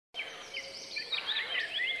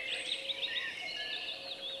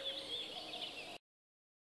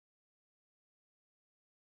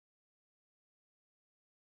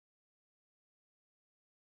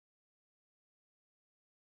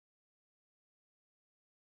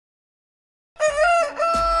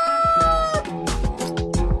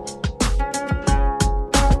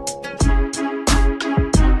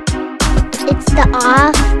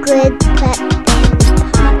Off-Grid Pet Family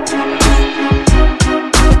Podcast.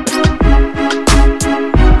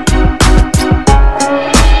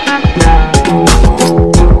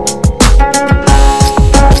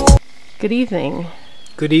 Good evening.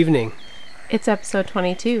 Good evening. It's episode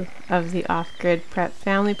 22 of the Off-Grid Prep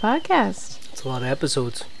Family Podcast. It's a lot of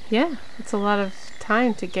episodes. Yeah, it's a lot of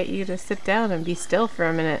time to get you to sit down and be still for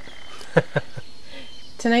a minute.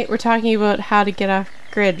 Tonight we're talking about how to get off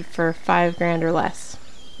grid for $5,000 or less.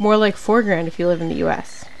 More like $4,000 if you live in the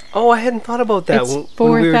U.S. Oh, I hadn't thought about that It's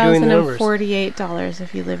when we were doing the numbers. $4,048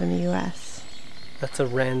 if you live in the U.S. That's a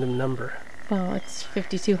random number. Well, it's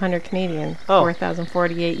 5,200 Canadian, Oh.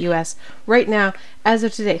 4,048 U.S. Right now, as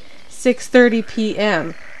of today, 6:30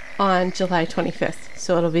 p.m. on July 25th.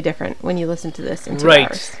 So it'll be different when you listen to this in 2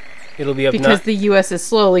 hours. It'll be up Because the U.S. is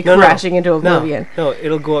slowly crashing into oblivion. No,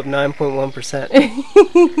 it'll go up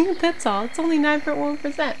 9.1%. That's all. It's only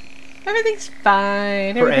 9.1%. Everything's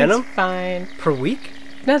fine. Per annum? Everything's fine. Per week?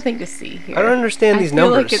 Nothing to see here. I don't understand these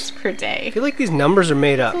numbers. I feel like it's per day. I feel like these numbers are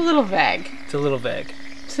made up. It's a little vague. It's a little vague.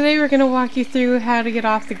 Today we're going to walk you through how to get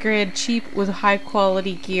off the grid cheap with high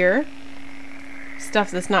quality gear. Stuff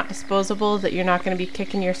that's not disposable that you're not going to be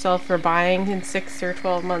kicking yourself for buying in 6 or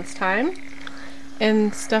 12 months time.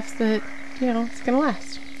 And stuff that, it's going to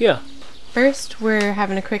last. Yeah. First, we're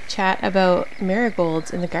having a quick chat about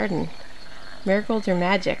marigolds in the garden. Marigolds are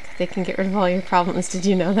magic. They can get rid of all your problems. Did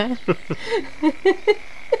you know that?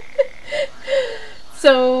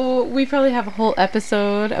 So, we probably have a whole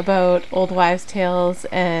episode about old wives' tales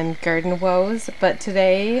and garden woes, but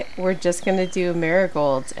today we're just going to do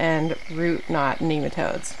marigolds and root knot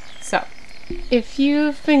nematodes. So, if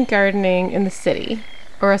you've been gardening in the city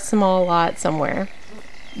or a small lot somewhere,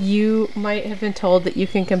 you might have been told that you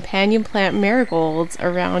can companion plant marigolds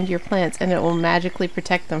around your plants and it will magically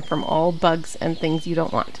protect them from all bugs and things you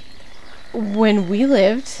don't want. When we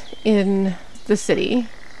lived in the city,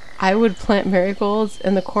 I would plant marigolds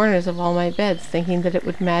in the corners of all my beds, thinking that it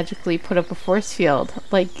would magically put up a force field,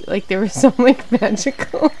 like there was some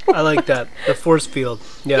magical. I like that, the force field.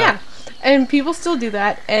 Yeah. And people still do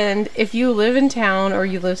that. And if you live in town or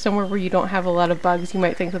you live somewhere where you don't have a lot of bugs, you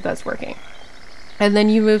might think that that's working. And then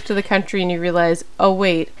you move to the country and you realize, oh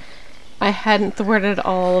wait, I hadn't thwarted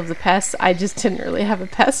all of the pests. I just didn't really have a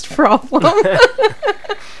pest problem.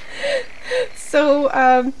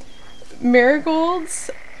 So,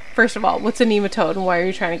 marigolds. First of all, what's a nematode and why are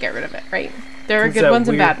you trying to get rid of it, right? There are good ones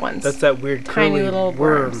and bad ones. That's that weird tiny little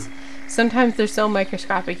worm. worms. Sometimes they're so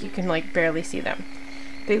microscopic you can barely see them.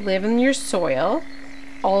 They live in your soil.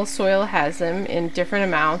 All soil has them in different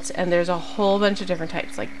amounts, and there's a whole bunch of different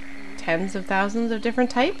types, like tens of thousands of different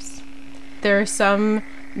types. There are some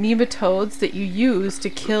nematodes that you use to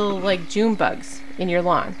kill June bugs in your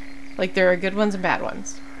lawn. There are good ones and bad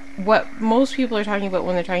ones. What most people are talking about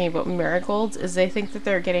when they're talking about marigolds is they think that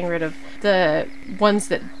they're getting rid of the ones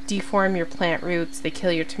that deform your plant roots, they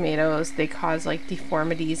kill your tomatoes, they cause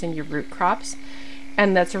deformities in your root crops.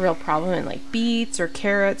 And that's a real problem in beets or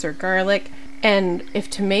carrots or garlic. And if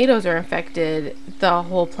tomatoes are infected, the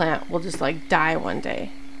whole plant will just die one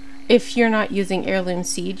day. If you're not using heirloom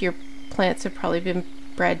seed, your plants have probably been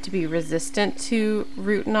bred to be resistant to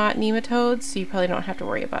root knot nematodes, so you probably don't have to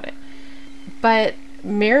worry about it. But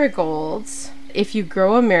marigolds, if you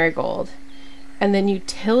grow a marigold and then you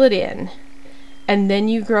till it in and then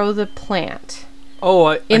you grow the plant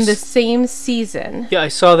in the same season. Yeah, I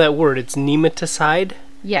saw that word. It's nematicide.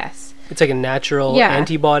 Yes. It's like a natural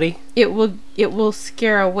antibody. It will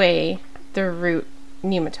scare away the root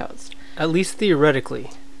nematodes. At least theoretically.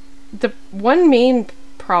 The one main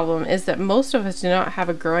problem is that most of us do not have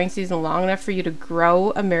a growing season long enough for you to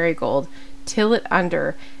grow a marigold, till it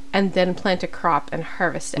under, and then plant a crop and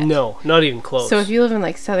harvest it. No, not even close. So if you live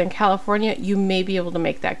in Southern California, you may be able to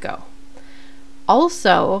make that go.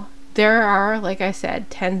 Also, there are, like I said,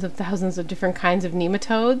 tens of thousands of different kinds of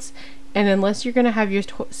nematodes, and unless you're going to have your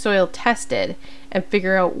soil tested and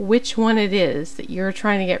figure out which one it is that you're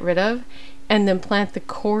trying to get rid of, and then plant the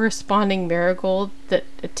corresponding marigold that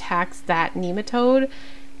attacks that nematode,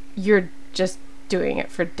 you're just doing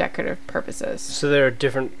it for decorative purposes. So there are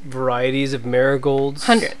different varieties of marigolds?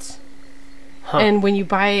 Hundreds. Huh. And when you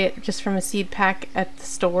buy it just from a seed pack at the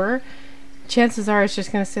store, chances are it's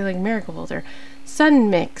just going to say marigold or sun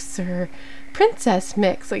mix or princess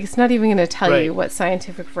mix. It's not even going to tell you what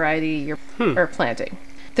scientific variety you're planting.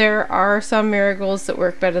 There are some marigolds that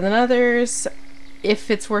work better than others.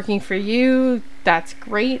 If it's working for you, that's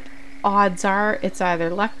great. Odds are it's either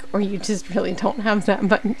luck or you just really don't have that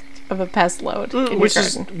much of a pest load in your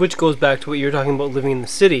garden. Which goes back to what you were talking about living in the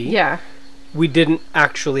city. Yeah. Yeah. didn't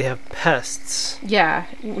actually have pests. Yeah,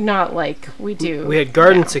 not like we do. We had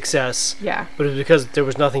garden now. success, Yeah. but it was because there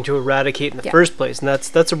was nothing to eradicate in the Yeah. first place, and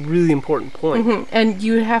that's a really important point. Hmm. And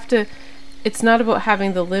you have to. It's not about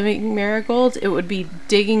having the living marigolds. It would be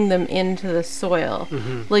digging them into the soil,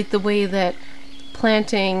 like the way that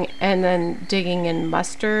planting and then digging in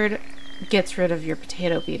mustard gets rid of your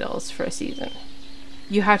potato beetles for a season.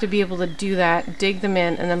 You have to be able to do that, dig them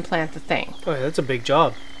in, and then plant the thing. Oh, yeah, that's a big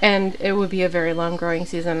job. And it would be a very long growing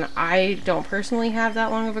season. I don't personally have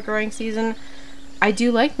that long of a growing season. I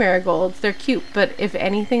do like marigolds. They're cute, but if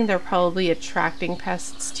anything, they're probably attracting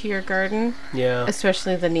pests to your garden, Yeah.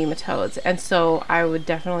 especially the nematodes. And so I would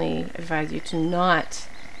definitely advise you to not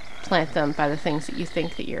plant them by the things that you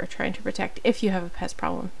think that you're trying to protect if you have a pest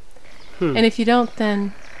problem. And if you don't,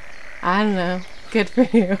 then I don't know. Good for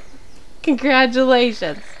you.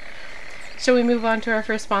 Congratulations. Shall we move on to our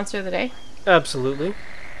first sponsor of the day? Absolutely.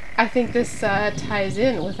 I think this ties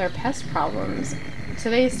in with our pest problems.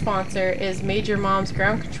 Today's sponsor is Major Mom's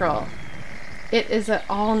Ground Control. It is an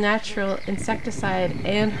all-natural insecticide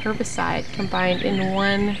and herbicide combined in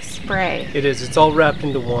one spray. It is. It's all wrapped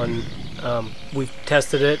into one. We've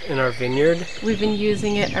tested it in our vineyard. We've been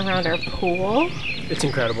using it around our pool, It's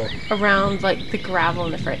incredible. around like the gravel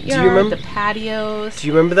in the front you yard, remember- the patios. Do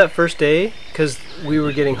you remember that first day? Because we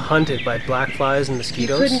were getting hunted by black flies and You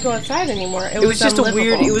mosquitoes. couldn't go outside anymore. It was just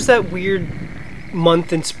unlivable. it was that weird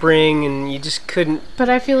month in spring, and you just couldn't. But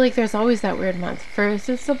I feel like there's always that weird month. First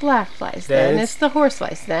it's the black flies, Then then it's it's the horse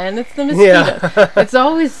flies, then it's the mosquitoes. Yeah. It's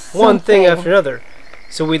always One thing something. after another.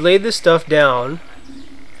 So we laid this stuff down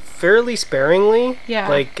fairly sparingly. Yeah.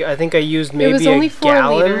 Like, I think I used maybe It was only 4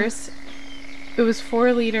 gallon. liters. It was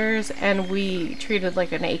 4 liters, and we treated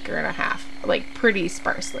like an acre and a half, like pretty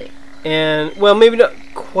sparsely. And, well, maybe not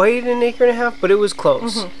quite an acre and a half, but it was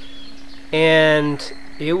close. And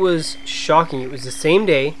it was shocking. It was the same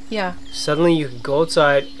day. Yeah. Suddenly you could go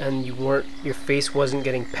outside and your face wasn't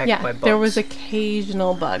getting pecked Yeah. by bugs. There was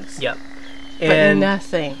occasional bugs. Yeah. But And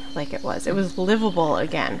nothing like it was. It was livable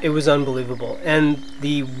again. it was unbelievable. And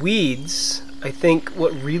the weeds, I think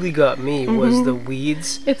what really got me was the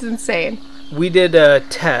weeds. It's insane. We did a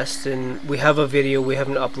test, and we have a video. We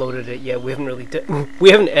haven't uploaded it yet. We haven't we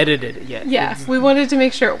haven't edited it yet. Yeah. We wanted to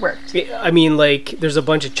make sure it worked. I mean, like, there's a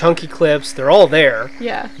bunch of chunky clips. They're all there.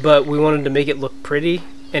 Yeah. But we wanted to make it look pretty.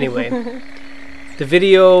 Anyway, the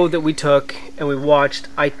video that we took and we watched,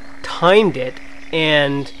 I timed it,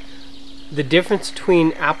 and the difference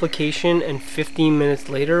between application and 15 minutes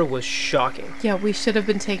later was shocking. Yeah, we should have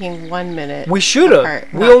been taking 1 minute. We should have. apart,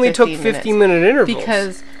 We not only took 15 minutes. 15-minute intervals.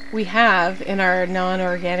 Because we have, in our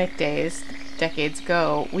non-organic days, decades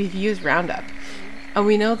ago, we've used Roundup. And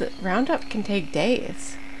we know that Roundup can take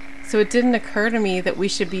days. So it didn't occur to me that we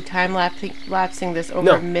should be time-lapsing this over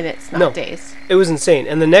No. minutes, not No. days. It was insane.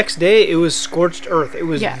 And the next day, it was scorched earth. It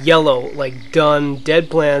was Yeah. yellow, like done, dead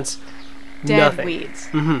plants, Dead nothing. weeds.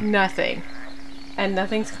 Nothing. And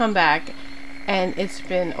nothing's come back. And it's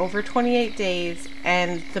been over 28 days,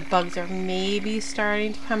 and the bugs are maybe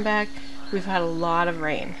starting to come back. We've had a lot of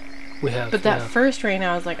rain. We have. But that yeah. first rain,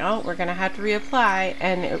 I was like, oh, we're going to have to reapply,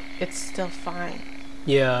 and it's still fine.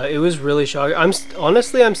 Yeah, it was really shocking.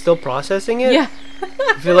 Honestly, I'm still processing it. Yeah.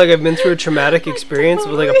 I feel like I've been through a traumatic experience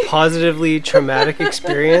with like a positively traumatic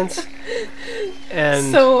experience.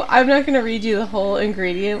 And So I'm not going to read you the whole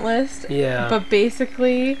ingredient list. yeah. But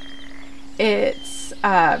basically, it's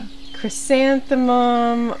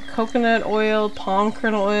chrysanthemum, coconut oil, palm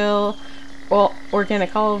kernel oil,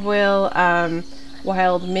 organic olive oil,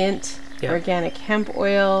 wild mint, Yeah. organic hemp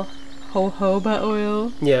oil, jojoba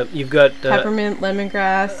oil, Yeah, you've got peppermint,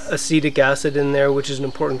 lemongrass, acetic acid in there, which is an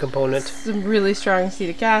important component. some really strong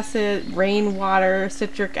acetic acid, rainwater,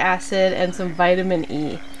 citric acid, and some vitamin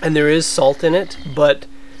E. And there is salt in it, but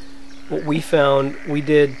what we found, we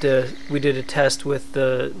did a test with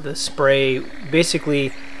the spray.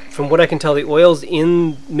 Basically, from what I can tell, the oils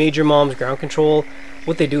in Major Mom's Ground Control,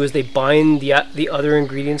 what they do is they bind the other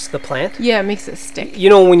ingredients to the plant. Yeah, it makes it stick. You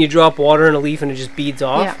know, when you drop water in a leaf and it just beads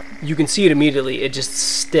off, Yeah. you can see it immediately. It just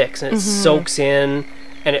sticks and it soaks in,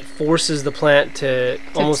 and it forces the plant to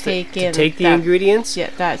almost take to in take the that- ingredients. Yeah,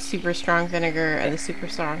 that super strong vinegar and the super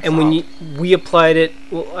strong And salt. when we applied it,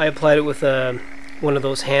 well, I applied it with one of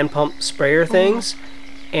those hand pump sprayer things,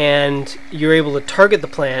 and you're able to target the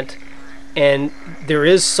plant. And there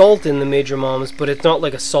is salt in the Major Moms, but it's not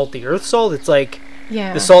like a salty earth salt. It's like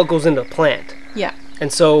Yeah. the salt goes into the plant, Yeah.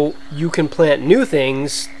 and so you can plant new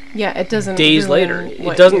things Yeah, it doesn't days ruin later. It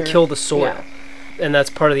what doesn't you're- kill the soil. Yeah.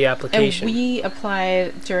 that's part of the application. And we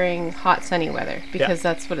applied during hot sunny weather because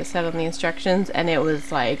that's what it said on the instructions, and it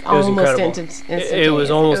was like almost instantaneous. It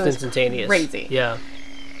was almost instantaneous. Crazy. Yeah.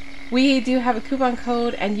 We do have a coupon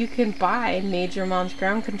code, and you can buy Major Mom's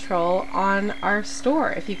Ground Control on our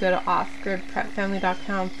store. If you go to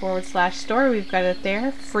offgridprepfamily.com/store, we've got it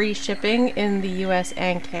there. Free shipping in the US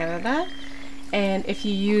and Canada. And if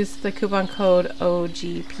you use the coupon code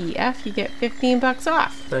OGPF, you get $15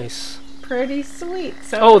 off. Nice. Pretty sweet.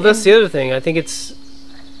 So that's the other thing. I think it's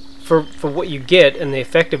for what you get and the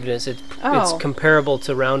effectiveness. It's comparable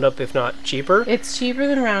to Roundup, if not cheaper. It's cheaper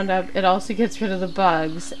than Roundup. It also gets rid of the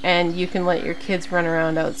bugs, and you can let your kids run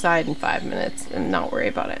around outside in 5 minutes and not worry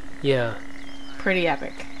about it. Yeah. Pretty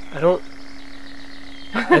epic.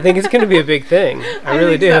 I think it's going to be a big thing. I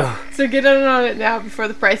really do. So get on it now before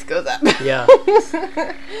the price goes up. Yeah.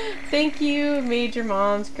 Thank you, Major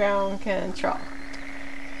Mom's Ground Control.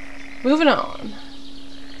 Moving on.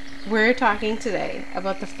 We're talking today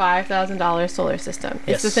about the $5,000 solar system.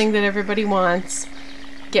 It's the thing that everybody wants.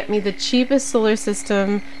 Get me the cheapest solar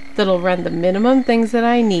system that'll run the minimum things that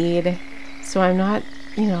I need, so I'm not,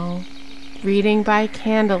 reading by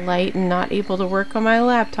candlelight and not able to work on my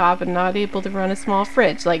laptop and not able to run a small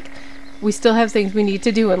fridge. Like, we still have things we need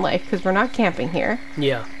to do in life because we're not camping here.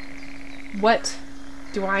 Yeah. What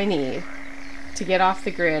do I need to get off the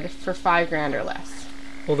grid for $5,000 or less?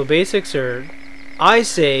 Well, the basics are, I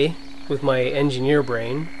say, with my engineer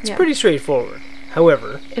brain, it's pretty straightforward.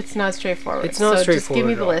 However, it's not straightforward. It's not straightforward. Just give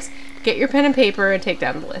me the list. Get your pen and paper and take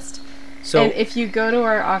down the list. So, and if you go to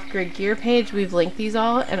our off-grid gear page, we've linked these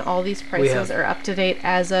all, and all these prices are up to date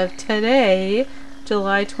as of today,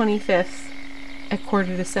 July 25th, at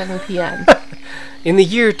 6:45 p.m. in the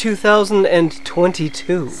year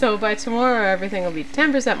 2022. So by tomorrow, everything will be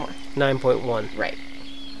 10% more. 9.1. Right.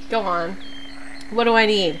 Go on. What do I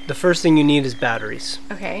need? The first thing you need is batteries.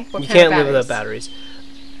 Okay. What you kind can't of live without batteries.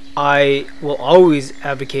 I will always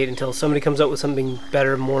advocate until somebody comes out with something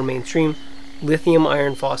better, more mainstream. Lithium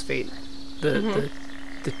iron phosphate. The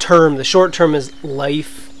short term is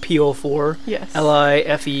Life PO4. Yes.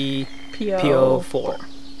 LIFE PO4.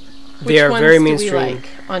 They are very mainstream. Which ones do we like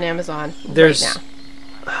on Amazon right now?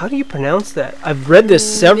 How do you pronounce that? I've read this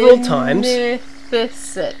several times. Nineth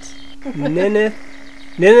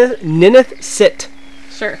Sit.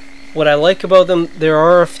 Sure. What I like about them, there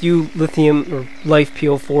are a few lithium or Life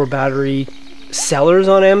PO4 battery sellers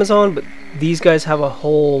on Amazon, but these guys have a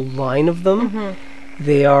whole line of them. Mm-hmm.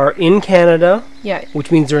 They are in Canada, which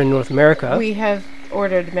means they're in North America. We have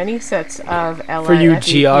ordered many sets of LIFE for you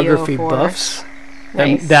geography buffs.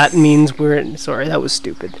 Nice. That means we're in. Sorry, that was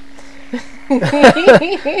stupid.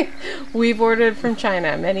 We've ordered from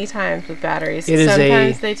China many times with batteries.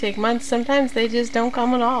 Sometimes they take months. Sometimes they just don't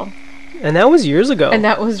come at all. And that was years ago. And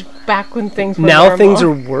that was back when things were now normal. Things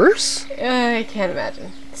are worse? I can't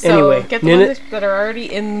imagine. So anyway, get the ones that are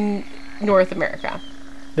already in North America.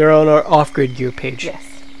 They're on our off-grid gear page. Yes.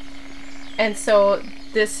 And so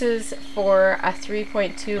this is for a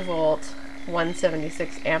 3.2 volt,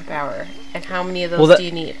 176 amp hour. And how many of those do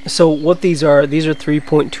you need? So what these are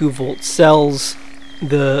 3.2 volt cells.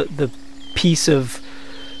 The piece of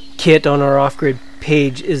kit on our off-grid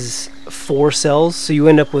page is 4 cells, so you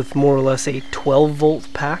end up with more or less a 12 volt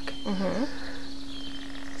pack. Mm-hmm.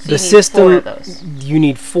 So the system, you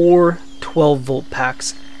need 4 12 volt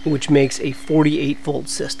packs, which makes a 48 volt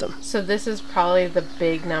system. So this is probably the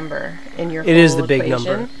big number in your whole It is the equation. big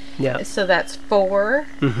number. Yeah. So that's 4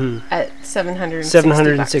 at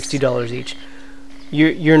 $760 each.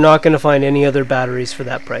 You're not going to find any other batteries for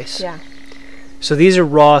that price. Yeah. So these are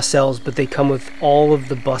raw cells, but they come with all of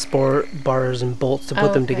the bus bars and bolts to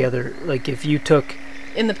put them together. Like if you took...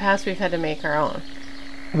 In the past, we've had to make our own.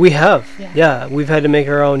 We have. Yeah. We've had to make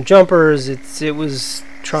our own jumpers. It was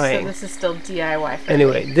trying. So this is still DIY friendly.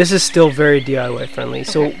 Anyway, this is still very DIY friendly. Okay.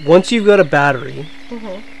 So once you've got a battery,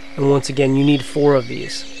 and once again, you need 4 of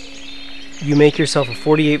these. You make yourself a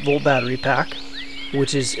 48 volt battery pack,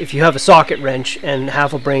 which is, if you have a socket wrench and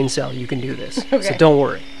half a brain cell, you can do this. Okay. So don't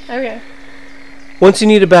worry. Okay. Once you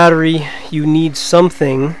need a battery, you need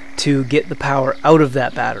something to get the power out of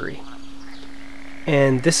that battery.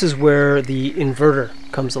 And this is where the inverter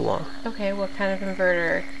comes along. Okay, what kind of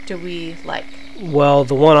inverter do we like? Well,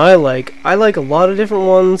 the one I like a lot of different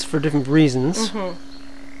ones for different reasons.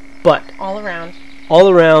 But all around,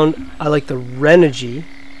 I like the Renogy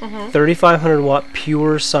 3500 watt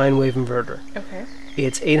pure sine wave inverter. Okay.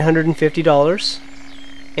 It's $850,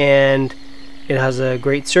 and it has a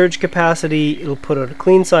great surge capacity. It'll put out a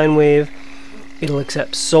clean sine wave. It'll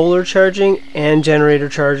accept solar charging and generator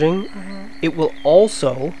charging. It will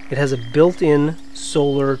also, it has a built-in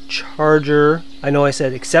solar charger. I know I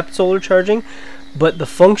said except solar charging, but the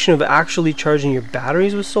function of actually charging your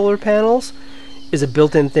batteries with solar panels is a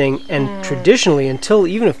built-in thing. And traditionally, until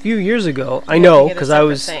even a few years ago, I know because I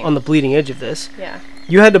was on the bleeding edge of this. Yeah.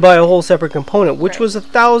 You had to buy a whole separate component, which Right. was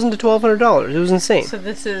 $1,000 to $1,200. It was insane. So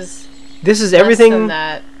this is everything than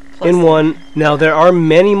that, plus in the- one. Now there are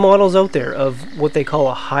many models out there of what they call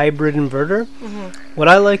a hybrid inverter. What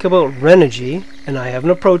I like about Renogy, and I haven't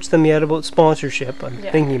approached them yet about sponsorship. I'm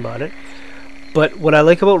thinking about it. But what I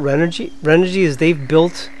like about Renogy is they've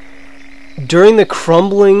built, during the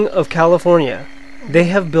crumbling of California, they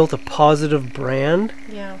have built a positive brand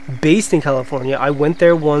based in California. I went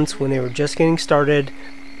there once when they were just getting started,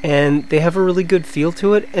 and they have a really good feel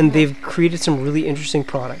to it, and they've created some really interesting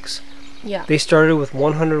products. Yeah. They started with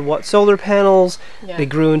 100-watt solar panels. Yeah. They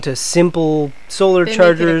grew into simple solar They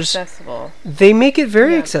chargers. make it accessible. They make it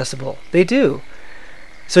very accessible. They do.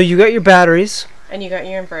 So you got your batteries. And you got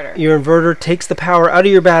your inverter. Your inverter takes the power out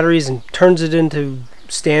of your batteries and turns it into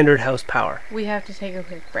standard house power. We have to take a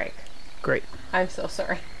quick break. Great. I'm so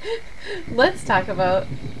sorry. Let's talk about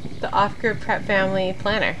the Off-Grid Prep Family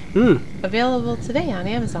Planner. Available today on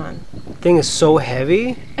Amazon. Thing is so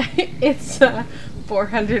heavy. It's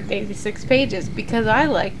 486 pages because I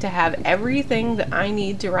like to have everything that I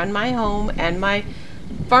need to run my home and my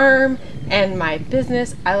farm and my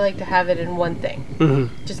business. I like to have it in one thing.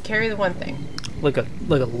 Just carry the one thing. Like a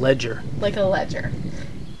ledger. Like a ledger.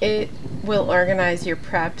 It will organize your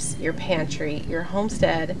preps, your pantry, your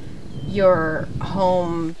homestead, your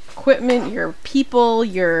home equipment, your people,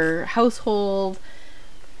 your household.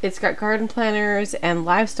 It's got garden planners and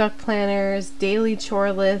livestock planners, daily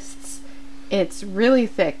chore lists. It's really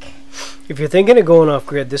thick. If you're thinking of going off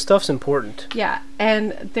grid, this stuff's important. Yeah,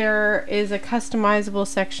 and there is a customizable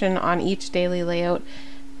section on each daily layout.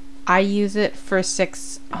 I use it for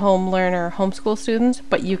 6 home learner homeschool students,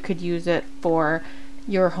 but you could use it for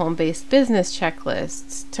your home-based business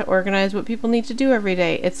checklists to organize what people need to do every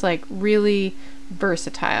day. It's like really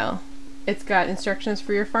versatile. It's got instructions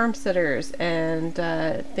for your farm sitters and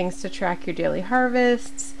things to track your daily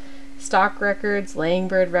harvests, stock records, laying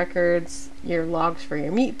bird records, your logs for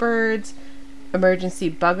your meat birds, emergency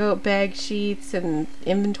bug out bag sheets and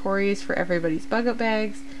inventories for everybody's bug out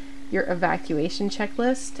bags, your evacuation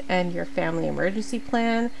checklist and your family emergency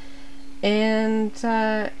plan, and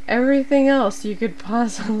everything else you could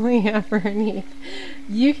possibly ever need.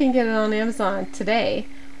 You can get it on Amazon today,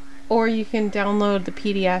 or you can download the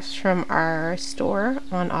PDFs from our store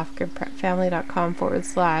on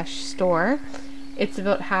offgridprepfamily.com/store. It's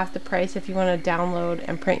about half the price if you want to download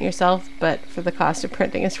and print yourself, but for the cost of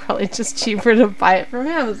printing, it's probably just cheaper to buy it from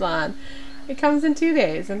Amazon. It comes in 2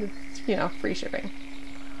 days, and it's, free shipping.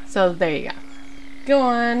 So there you go. Go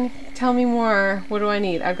on, tell me more. What do I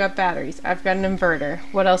need? I've got batteries. I've got an inverter.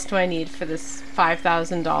 What else do I need for this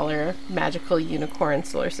 $5,000 magical unicorn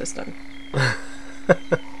solar system?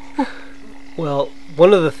 Well,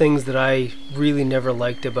 one of the things that I really never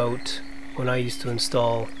liked about when I used to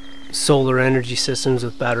install solar energy systems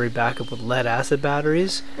with battery backup with lead acid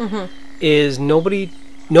batteries is nobody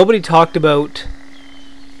talked about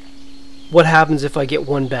what happens if I get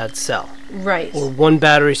one bad cell. Right. Or one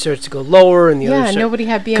battery starts to go lower and the other starts... nobody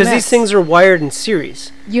had BMS. Because these things are wired in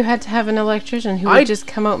series. You had to have an electrician who would just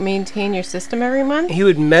come out and maintain your system every month? He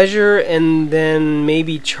would measure and then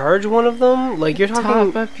maybe charge one of them. Like, you're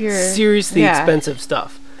talking Top up your... seriously expensive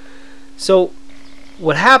stuff. So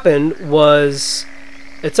what happened was,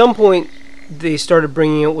 at some point, they started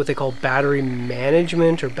bringing out what they call battery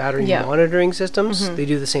management or battery monitoring systems. They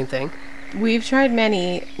do the same thing. We've tried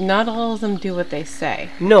many. Not all of them do what they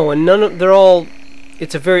say. No, and they're all...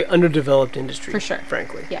 It's a very underdeveloped industry. For sure.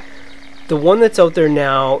 Frankly. Yeah. The one that's out there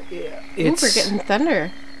now, it's... Ooh, we're getting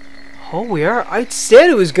thunder. Oh, we are? I said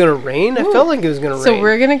it was going to rain. I felt like it was going to rain. So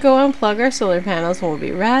we're going to go unplug our solar panels and we'll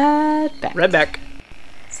be right back. Right back.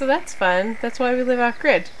 So that's fun. That's why we live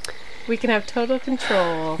off-grid. We can have total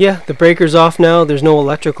control. Yeah, the breaker's off now. There's no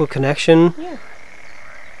electrical connection. Yeah.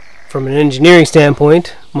 From an engineering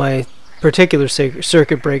standpoint, my particular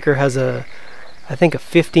circuit breaker has I think a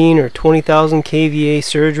 15 or 20,000 kVA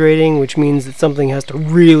surge rating, which means that something has to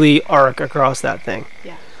really arc across that thing.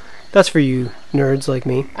 Yeah. That's for you nerds like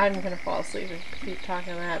me. I'm going to fall asleep and keep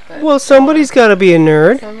talking that, but... Well, somebody's got to be a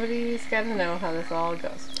nerd. Somebody's got to know how this all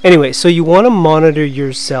goes. Anyway, so you want to monitor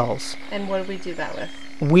your cells. And what do we do that with?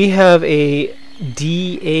 We have a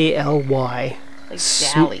DALY. Like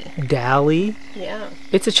DALY. DALY. Yeah.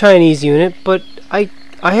 It's a Chinese unit, but I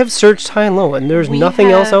have searched high and low, and there's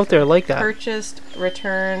nothing else out there like that. Purchased,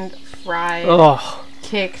 returned, fried,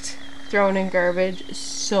 kicked thrown in garbage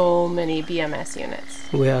so many BMS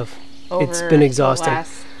units. We have. Over It's been exhausting.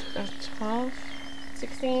 The last 12,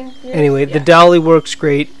 16 years? Anyway, the dolly works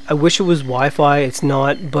great. I wish it was Wi-Fi. It's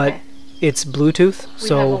not, but Okay. it's Bluetooth. We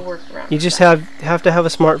So have a workaround you for just that. have to have a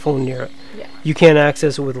smartphone near it. Yeah. You can't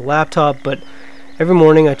access it with a laptop, but every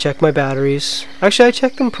morning I check my batteries. Actually, I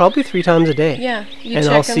check them probably 3 times a day. Yeah. You And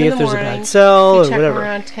check I'll them see in if the there's a morning, bad cell you or check whatever. them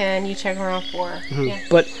around 10, you check them around 4. Yeah.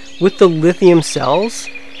 But with the lithium cells,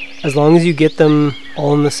 as long as you get them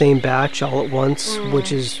all in the same batch all at once,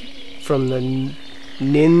 which is from the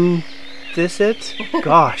Insecticide.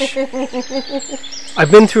 Gosh.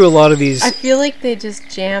 I've been through a lot of these. I feel like they just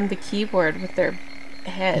jam the keyboard with their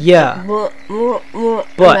head. Yeah. Like, and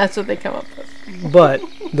But- that's what they come up with. But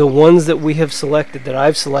the ones that we have selected, that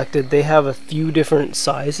I've selected, they have a few different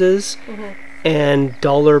sizes, and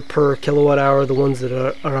dollar per kilowatt hour, the ones that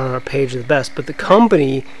are on our page are the best. But the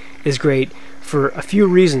company is great for a few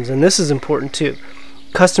reasons, and this is important too.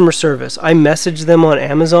 Customer service. I messaged them on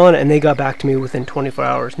Amazon, and they got back to me within 24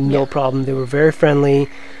 hours. No problem. They were very friendly.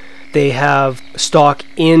 They have stock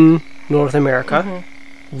in North America,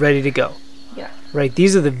 ready to go. Yeah. Right.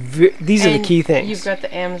 These are the key things. You've got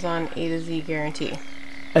the Amazon A to Z guarantee.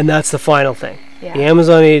 And that's the final thing. Yeah. The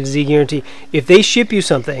Amazon A to Z guarantee. If they ship you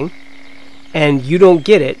something and you don't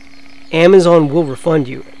get it, Amazon will refund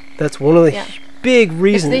you. That's one of the big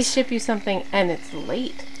reasons. If they ship you something and it's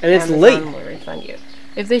late, And it's Amazon late. will refund you.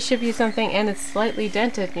 If they ship you something and it's slightly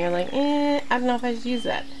dented and you're like, I don't know if I should use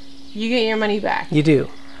that, you get your money back. You do.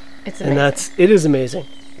 It's amazing. And it is amazing.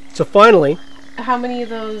 So finally, How many of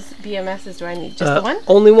those BMSs do I need? Just the one?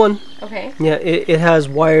 only one. Okay. Yeah, it has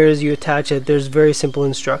wires, you attach it. There's very simple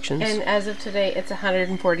instructions. And as of today, it's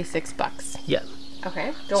 $146. Yeah.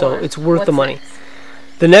 Okay. So on. it's worth the What's money. next?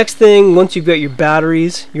 The next thing, once you've got your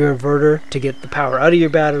batteries, your inverter to get the power out of your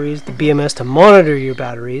batteries, the BMS to monitor your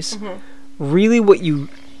batteries, really what you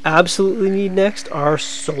absolutely need next are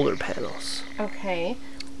solar panels. Okay.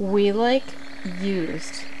 We like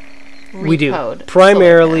used. We do. repoed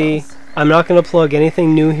Primarily, solar panels. I'm not going to plug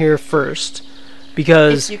anything new here first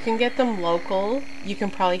because If you can get them local, you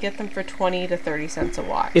can probably get them for 20 to 30 cents a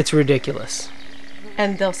watt. it's ridiculous.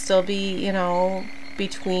 And they'll still be,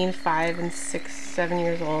 between 5 and 6, 7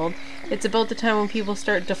 years old. It's about the time when people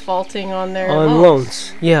start defaulting on their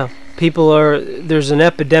Loans. Yeah. There's an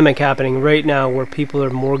epidemic happening right now where people are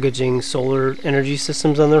mortgaging solar energy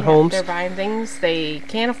systems on their homes. They're buying things they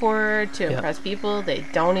can't afford to impress people they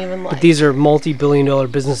don't even like. But these are multi-billion-dollar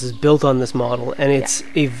businesses built on this model, and it's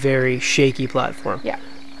a very shaky platform. Yeah.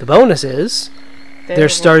 The bonus is they're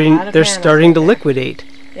There's a starting lot of to panels out there. liquidate.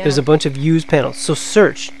 Yeah. There's a bunch of used panels. So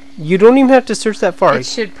search. You don't even have to search that far. It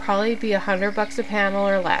should probably be $100 a panel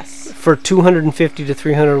or less. For 250 to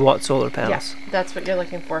 300 watt solar panels. Yeah, that's what you're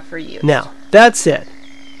looking for used. Now, that said,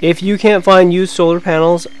 if you can't find used solar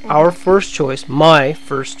panels, our first choice, my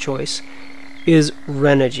first choice, is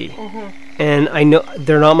Renogy. And I know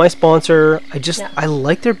they're not my sponsor. I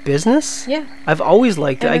like their business. Yeah. I've always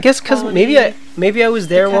liked it. And I the guess because maybe I was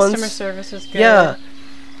there the once. customer service is good. Yeah.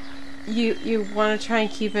 You want to try and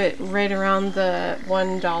keep it right around the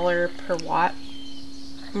 $1 per watt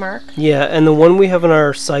mark. Yeah, and the one we have on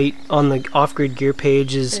our site on the off-grid gear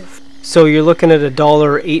page is so you're looking at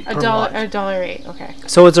 $1.08 per watt. $1.08. Okay.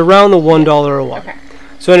 So it's around the $1 a watt. Okay.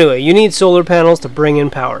 So anyway, you need solar panels to bring in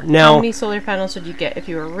power. How Now, many solar panels would you get if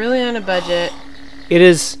you were really on a budget? it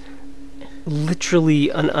is literally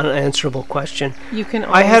an unanswerable question. You can.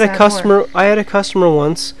 I had a always add more. customer. I had a customer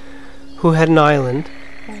once who had an island,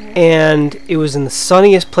 and it was in the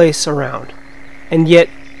sunniest place around, and yet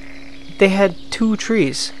they had 2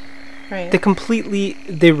 trees. Right.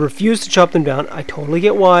 They refused to chop them down. I totally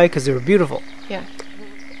get why, because they were beautiful. Yeah.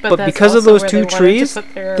 But that's because of also those where 2 they wanted to trees,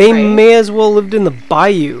 put their they array. may as well lived in the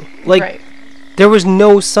bayou. Like Right. there was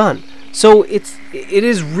no sun. So it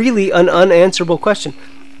is really an unanswerable question.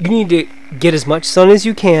 You need to get as much sun as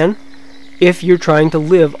you can if you're trying to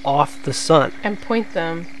live off the sun. And point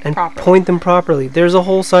them And properly. point them properly. There's a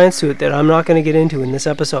whole science to it that I'm not going to get into in this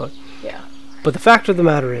episode. Yeah. But the fact of the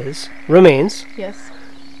matter remains, Yes.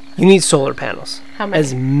 you need solar panels. How many?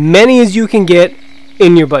 As many as you can get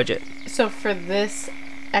in your budget. So for this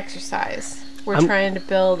exercise, we're I'm- trying to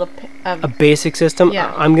build A basic system,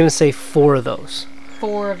 Yeah. I'm going to say 4 of those.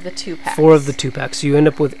 4 of the 2-packs. 4 of the 2-packs. So you end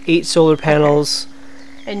up with 8 solar panels.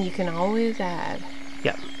 And you can always add.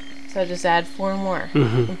 Yeah. So just add 4 more.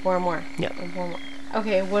 And 4 more. Yeah. And 4 more.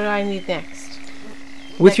 Okay, what do I need next?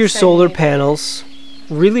 With your Next thing solar you need. panels,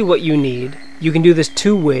 really what you need, you can do this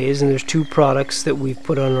 2 ways, and there's 2 products that we've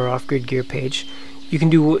put on our off-grid gear page. You can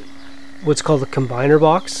do what's called a combiner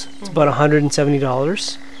box. It's about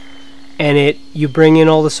 $170. and you bring in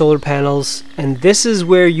all the solar panels, and this is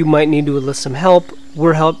where you might need to enlist some help.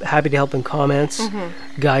 We're happy to help in comments,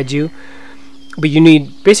 guide you. But you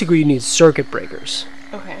need circuit breakers.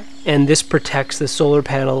 Okay. And this protects the solar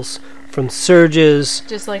panels from surges.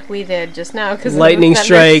 Just like we did just now. Cause lightning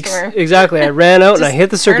strikes. Exactly. I ran out and I hit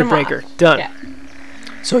the circuit breaker. Off. Done. Yeah.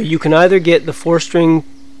 So you can either get the 4-string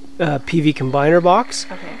PV combiner box,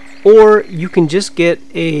 okay, or you can just get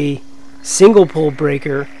a single pole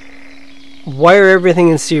breaker, wire everything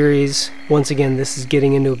in series. Once again, this is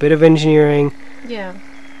getting into a bit of engineering. Yeah.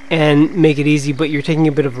 And make it easy, but you're taking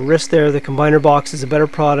a bit of a risk there. The combiner box is a better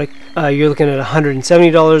product. You're looking at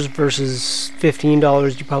 $170 versus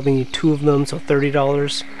 $15. You probably need 2 of them, so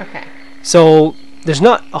 $30. Okay. So there's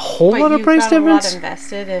not a whole lot of price difference. You've got a lot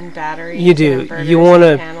invested in batteries. You do. You want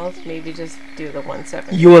to panels. Maybe just do the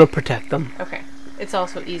 170. You want to protect them. Okay. It's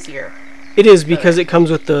also easier. It is, because it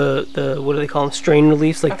comes with the what do they call them? Strain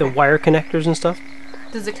reliefs, like the wire connectors and stuff.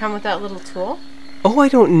 Does it come with that little tool? Oh, I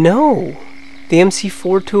don't know. The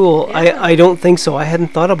MC4 tool. Yeah. I don't think so. I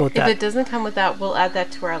hadn't thought about that. If it doesn't come with that, we'll add that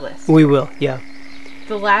to our list. We will, yeah.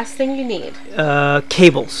 The last thing you need.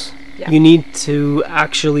 Cables. Yeah. You need to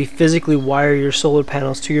actually physically wire your solar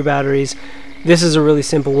panels to your batteries. This is a really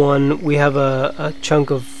simple one. We have a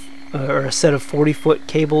chunk of, or a set of 40-foot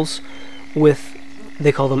cables with,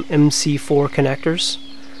 they call them MC4 connectors.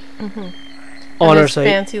 On our site.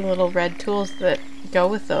 Fancy little red tools that go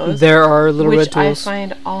with those. There are little red tools. Which I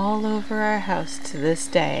find all over our house to this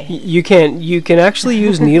day. You can actually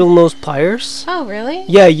use needle nose pliers. Oh, really?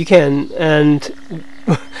 Yeah, you can. And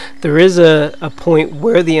there is a point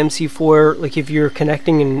where the MC4, like if you're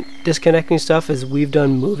connecting and disconnecting stuff, as we've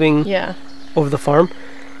done moving over the farm,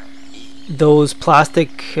 those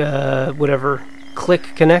plastic click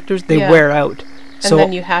connectors, they wear out. And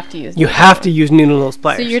then you have to use needle nose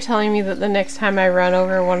pliers. So you're telling me that the next time I run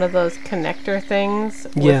over one of those connector things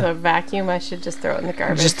with a vacuum, I should just throw it in the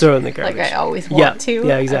garbage? Just throw it in the garbage. Like I always want to?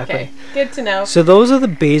 Yeah, exactly. Okay. Good to know. So those are the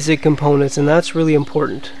basic components, and that's really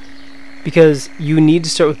important, because you need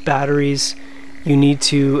to start with batteries. You need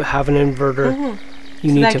to have an inverter.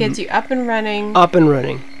 So that gets you up and running.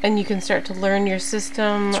 And you can start to learn your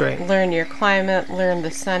system, that's right. Learn your climate, learn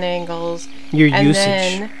the sun angles. Your usage.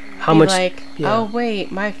 Then how much? Oh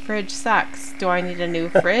wait, my fridge sucks. Do I need a new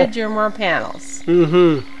fridge or more panels?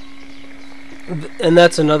 And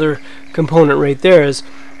that's another component right there. Is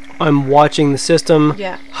I'm watching the system.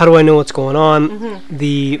 Yeah. How do I know what's going on?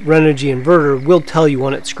 The Renogy inverter will tell you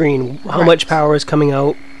on its screen how much power is coming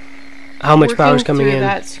out, how much power is coming in.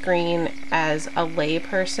 That screen as a lay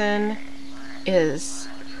person is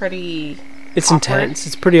pretty. It's awkward. intense.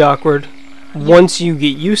 It's pretty awkward. Once you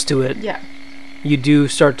get used to it. Yeah. You do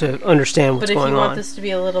start to understand what's going on. But if you want this to be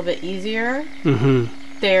a little bit easier,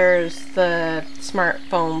 there's the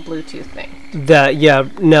smartphone Bluetooth thing.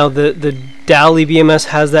 Now the Dali BMS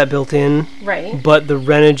has that built in. Right. But the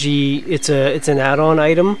Renogy, it's an add-on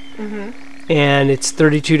item, and it's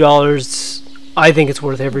 $32. I think it's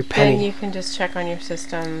worth every penny. Then you can just check on your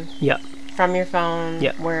system. Yeah. From your phone.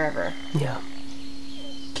 Yeah. Wherever. Yeah.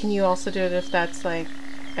 Can you also do it if that's like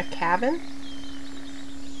a cabin?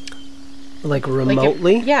 Like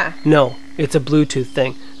remotely? Yeah. No, it's a Bluetooth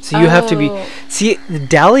thing. So you have to be. See,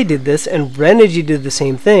 Dali did this, and Renogy did the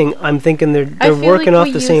same thing. I'm thinking they're working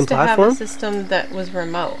off the same platform. I used to have a system that was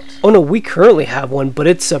remote. Oh no, we currently have one, but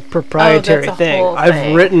it's a proprietary thing.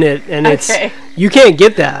 I've written it, and it's you can't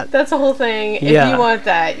get that. That's a whole thing. If you want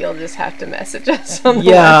that, you'll just have to message us on the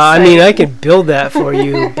website. I mean, I can build that for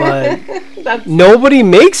you, but nobody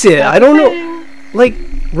makes it. I don't know. Like,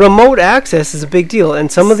 remote access is a big deal,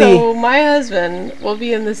 and So my husband will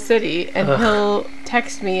be in the city, and he'll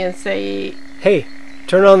text me and say, "Hey,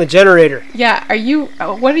 turn on the generator." Yeah,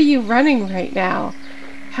 what are you running right now?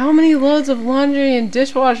 How many loads of laundry and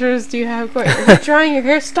dishwashers do you have going? Are you drying your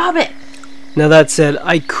hair? Stop it! Now that said,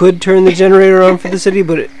 I could turn the generator on for the city,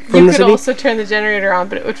 but you could also turn the generator on,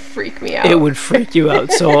 but it would freak me out. It would freak you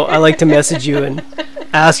out, so I like to message you and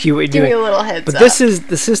ask you what you're doing. Give me a little heads up. But this is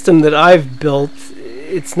the system that I've built.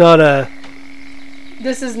 It's not a...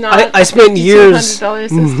 This is not I spent years... $5,200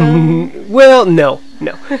 system? Well, no.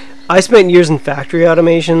 I spent years in factory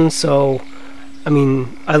automation, so... I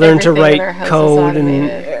mean, I learned to write code and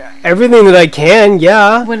everything that I can,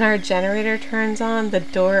 yeah. When our generator turns on, the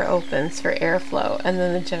door opens for airflow, and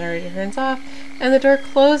then the generator turns off, and the door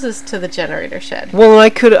closes to the generator shed. Well, I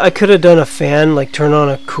could have done a fan, like turn on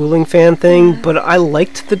a cooling fan thing, but I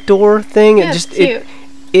liked the door thing. Yeah, it's cute.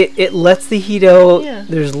 It lets the heat out. Yeah.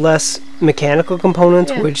 There's less mechanical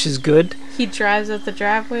components, which is good. He drives up the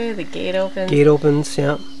driveway, the gate opens. Gate opens,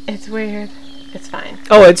 yeah. It's weird. It's fine.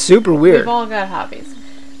 Oh, it's super weird. We've all got hobbies.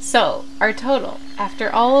 So, our total,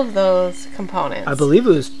 after all of those components, I believe it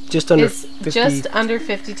was just under is just under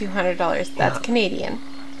 $5,200. That's Canadian.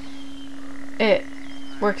 It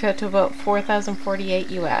works out to about $4,048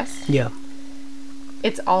 US. Yeah.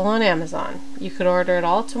 It's all on Amazon. You could order it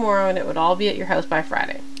all tomorrow and it would all be at your house by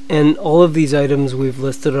Friday. And all of these items we've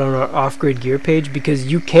listed on our off-grid gear page, because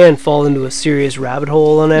you can fall into a serious rabbit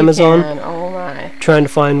hole on Amazon. You can. Oh my. Trying to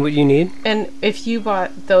find what you need. And if you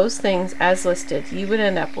bought those things as listed, you would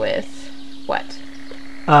end up with what?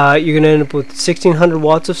 You're going to end up with 1,600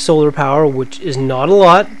 watts of solar power, which is not a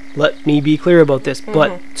lot. Let me be clear about this.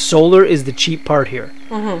 But solar is the cheap part here.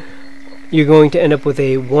 You're going to end up with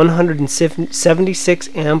a 176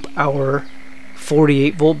 amp hour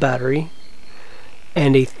 48 volt battery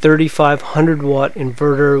and a 3,500 watt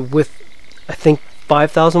inverter with, I think,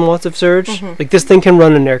 5,000 watts of surge. Like, this thing can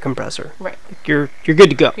run an air compressor. Right. Like, you're good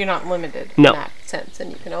to go. You're not limited No. in that sense,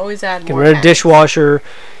 and you can always add You can more run a panels. dishwasher.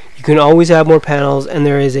 You can always add more panels, and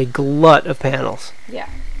there is a glut of panels. Yeah.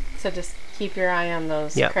 So just keep your eye on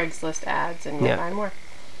those Yeah. Craigslist ads and you'll Yeah. find more.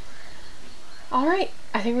 All right.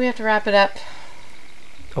 I think we have to wrap it up.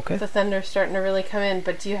 Okay. The thunder's starting to really come in,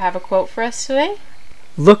 but do you have a quote for us today?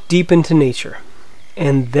 Look deep into nature,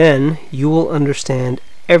 and then you will understand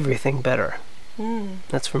everything better.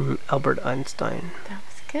 That's from Albert Einstein. That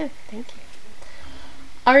was good. Thank you.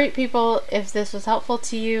 All right, people, if this was helpful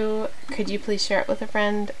to you, could you please share it with a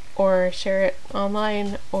friend or share it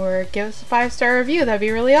online or give us a 5-star review? That'd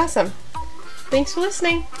be really awesome. Thanks for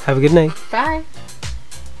listening. Have a good night. Bye.